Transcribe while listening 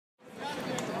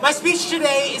My speech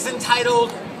today is entitled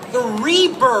The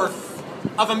Rebirth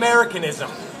of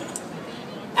Americanism.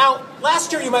 Now,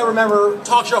 last year you might remember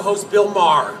talk show host Bill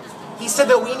Maher. He said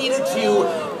that we needed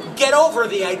to get over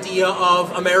the idea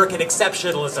of American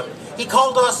exceptionalism. He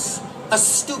called us a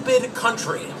stupid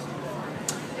country.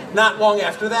 Not long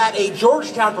after that, a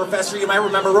Georgetown professor, you might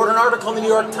remember, wrote an article in the New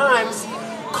York Times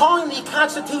calling the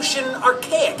Constitution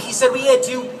archaic. He said we had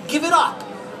to give it up.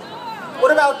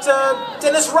 What about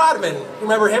Dennis Rodman? You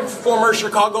remember him, former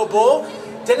Chicago Bull?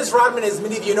 Dennis Rodman, as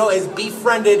many of you know, has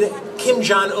befriended Kim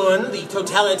Jong-un, the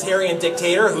totalitarian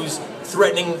dictator who's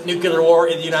threatening nuclear war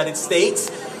in the United States.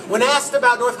 When asked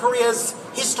about North Korea's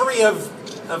history of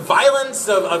violence,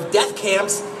 of death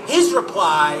camps, his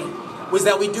reply was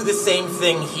that we do the same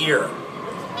thing here.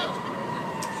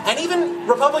 And even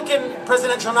Republican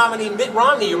presidential nominee Mitt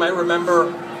Romney, you might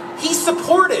remember, he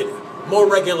supported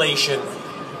more regulation,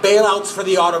 bailouts for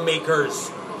the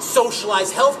automakers,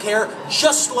 socialized health care,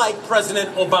 just like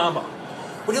President Obama.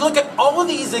 When you look at all of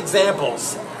these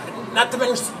examples, not to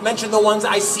mention the ones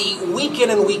I see week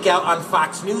in and week out on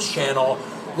Fox News Channel,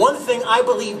 one thing I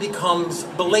believe becomes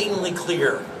blatantly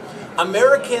clear.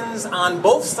 Americans on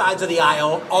both sides of the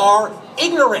aisle are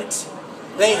ignorant.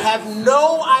 They have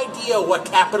no idea what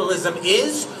capitalism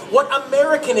is, what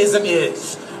Americanism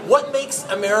is, what makes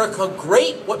America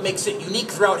great, what makes it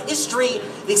unique throughout history.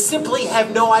 They simply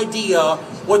have no idea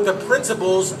what the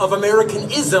principles of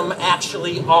Americanism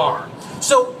actually are.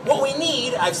 So what we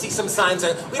need, I see some signs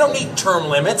that we don't need term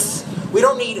limits, we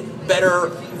don't need better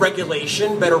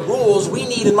regulation, better rules, we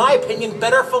need, in my opinion,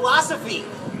 better philosophy.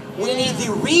 We need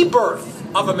the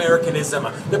rebirth of Americanism,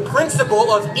 the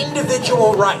principle of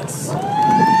individual rights.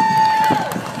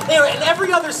 Anyway, in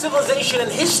every other civilization in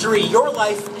history, your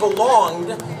life belonged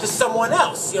to someone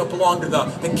else. You know, belonged to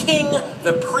the king,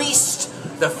 the priest,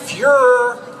 the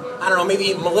Fuhrer, I don't know,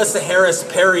 maybe Melissa Harris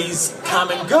Perry's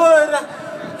common good.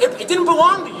 It didn't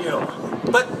belong to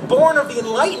you. But born of the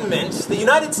Enlightenment, the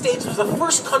United States was the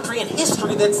first country in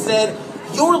history that said,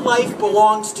 your life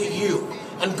belongs to you.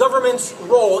 And government's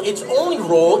role, its only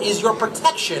role, is your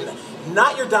protection,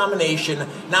 not your domination,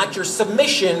 not your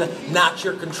submission, not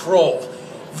your control.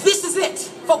 This is it.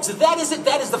 Folks, that is it.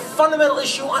 That is the fundamental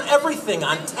issue on everything,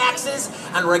 on taxes,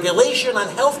 on regulation, on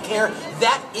health care.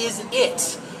 That is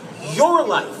it. Your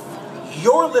life,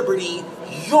 your liberty,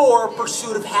 your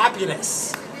pursuit of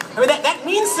happiness. I mean, that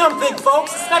means something,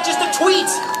 folks. It's not just a tweet.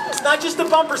 It's not just a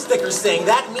bumper sticker saying.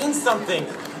 That means something.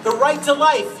 The right to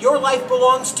life, your life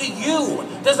belongs to you.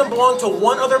 It doesn't belong to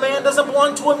one other man, doesn't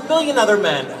belong to a million other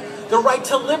men. The right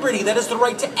to liberty, that is the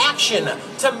right to action,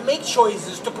 to make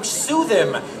choices, to pursue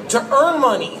them, to earn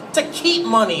money, to keep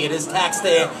money, it is tax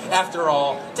day after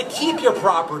all, to keep your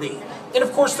property. And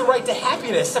of course the right to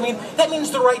happiness, I mean, that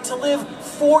means the right to live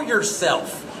for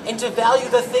yourself and to value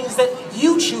the things that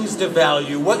you choose to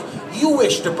value, what you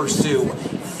wish to pursue.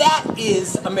 That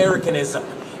is Americanism.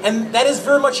 And that is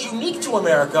very much unique to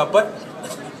America, but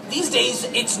these days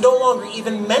it's no longer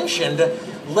even mentioned,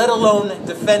 let alone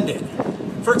defended.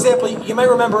 For example, you might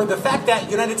remember the fact that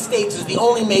the United States is the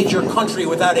only major country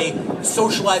without a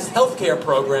socialized health care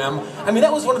program. I mean,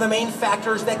 that was one of the main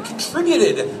factors that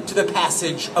contributed to the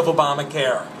passage of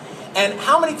Obamacare. And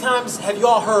how many times have you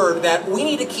all heard that we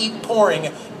need to keep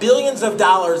pouring billions of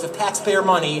dollars of taxpayer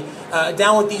money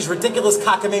down with these ridiculous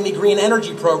cockamamie green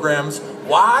energy programs?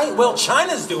 Why? Well,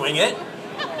 China's doing it.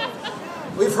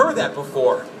 We've heard that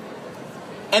before.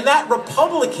 And that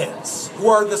Republicans, who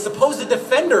are the supposed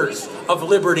defenders of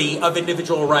liberty, of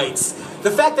individual rights,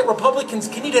 the fact that Republicans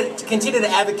continue to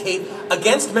advocate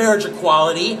against marriage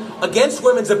equality, against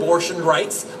women's abortion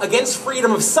rights, against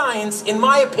freedom of science, in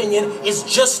my opinion, is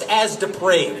just as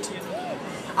depraved.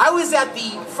 I was at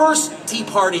the first Tea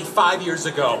Party 5 years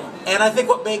ago, and I think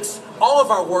what makes all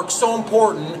of our work so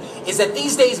important is that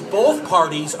these days both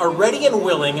parties are ready and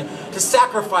willing to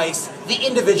sacrifice the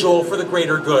individual for the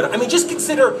greater good. I mean, just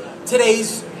consider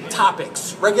today's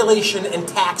topics, regulation and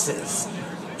taxes.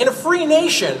 In a free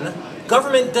nation,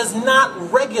 government does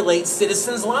not regulate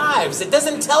citizens' lives. It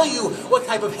doesn't tell you what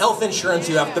type of health insurance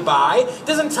you have to buy. It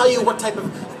doesn't tell you what type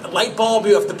of light bulb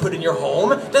you have to put in your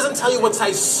home. It doesn't tell you what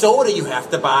size soda you have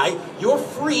to buy. You're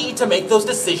free to make those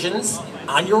decisions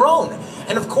on your own.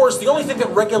 And of course, the only thing that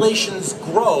regulations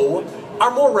grow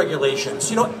are more regulations.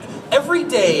 You know, every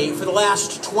day for the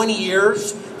last 20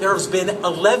 years, there has been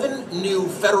 11 new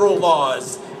federal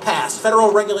laws passed,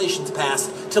 federal regulations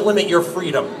passed to limit your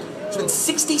freedom. There's been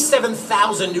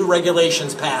 67,000 new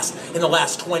regulations passed in the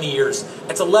last 20 years.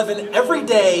 That's 11 every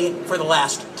day for the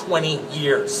last 20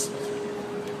 years.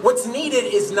 What's needed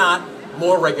is not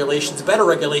more regulations, better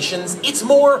regulations. It's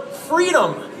more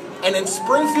freedom. And in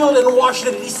Springfield and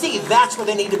Washington, D.C., that's what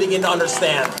they need to begin to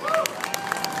understand.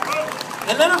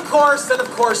 And then, of course,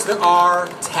 there are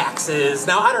taxes.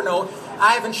 Now, I don't know,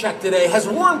 I haven't checked today. Has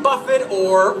Warren Buffett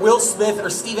or Will Smith or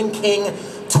Stephen King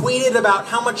tweeted about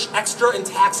how much extra in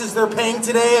taxes they're paying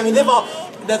today? I mean, they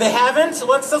haven't?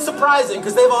 Well, that's so surprising,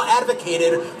 because they've all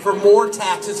advocated for more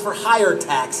taxes, for higher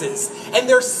taxes. And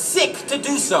they're sick to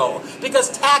do so, because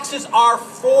taxes are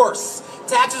force.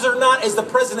 Taxes are not, as the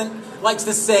president likes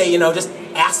to say, you know, just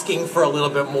asking for a little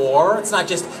bit more. It's not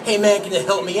just, hey man, can you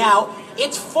help me out?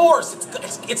 It's force.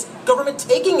 It's government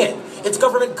taking it. It's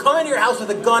government coming to your house with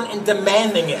a gun and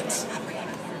demanding it.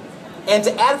 And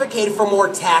to advocate for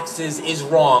more taxes is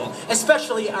wrong,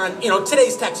 especially on, you know,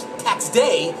 today's tax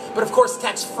day, but of course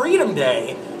Tax Freedom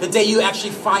Day, the day you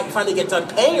actually finally get done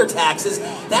paying your taxes.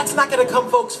 That's not going to come,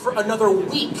 folks, for another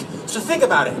week. So think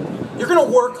about it. You're going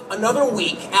to work another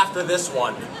week after this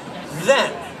one.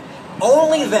 Then,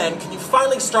 only then, can you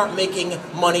finally start making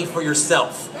money for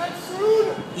yourself.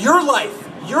 Your life,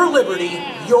 your liberty,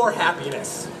 your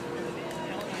happiness.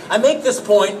 I make this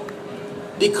point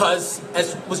because,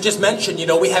 as was just mentioned, you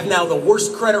know, we have now the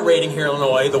worst credit rating here in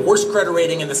Illinois, the worst credit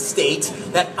rating in the state.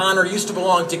 That honor used to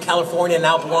belong to California,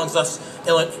 now belongs us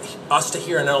to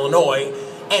here in Illinois.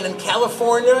 And in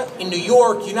California, in New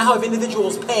York, you now have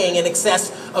individuals paying in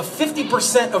excess of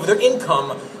 50% of their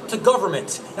income to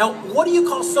government. Now, what do you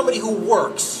call somebody who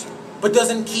works but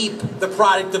doesn't keep the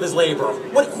product of his labor?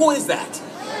 Who is that?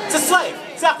 It's a slave.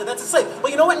 Exactly, that's a slave.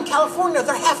 Well, you know what? In California,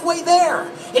 they're halfway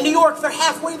there. In New York, they're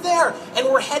halfway there. And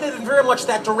we're headed in very much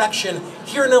that direction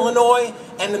here in Illinois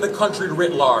and in the country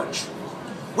writ large.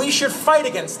 We should fight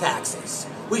against taxes.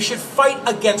 We should fight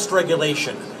against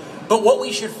regulation. But what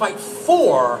we should fight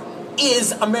for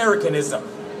is Americanism,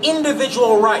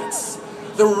 individual rights,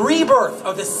 the rebirth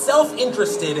of the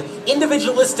self-interested,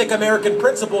 individualistic American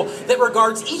principle that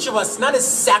regards each of us not as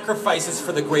sacrifices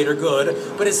for the greater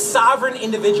good, but as sovereign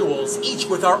individuals, each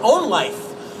with our own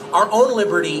life, our own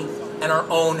liberty, and our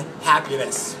own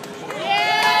happiness.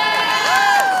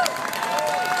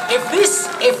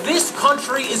 If this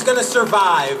country is going to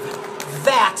survive,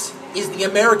 that is the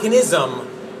Americanism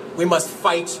we must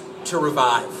fight to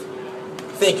revive.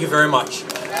 Thank you very much.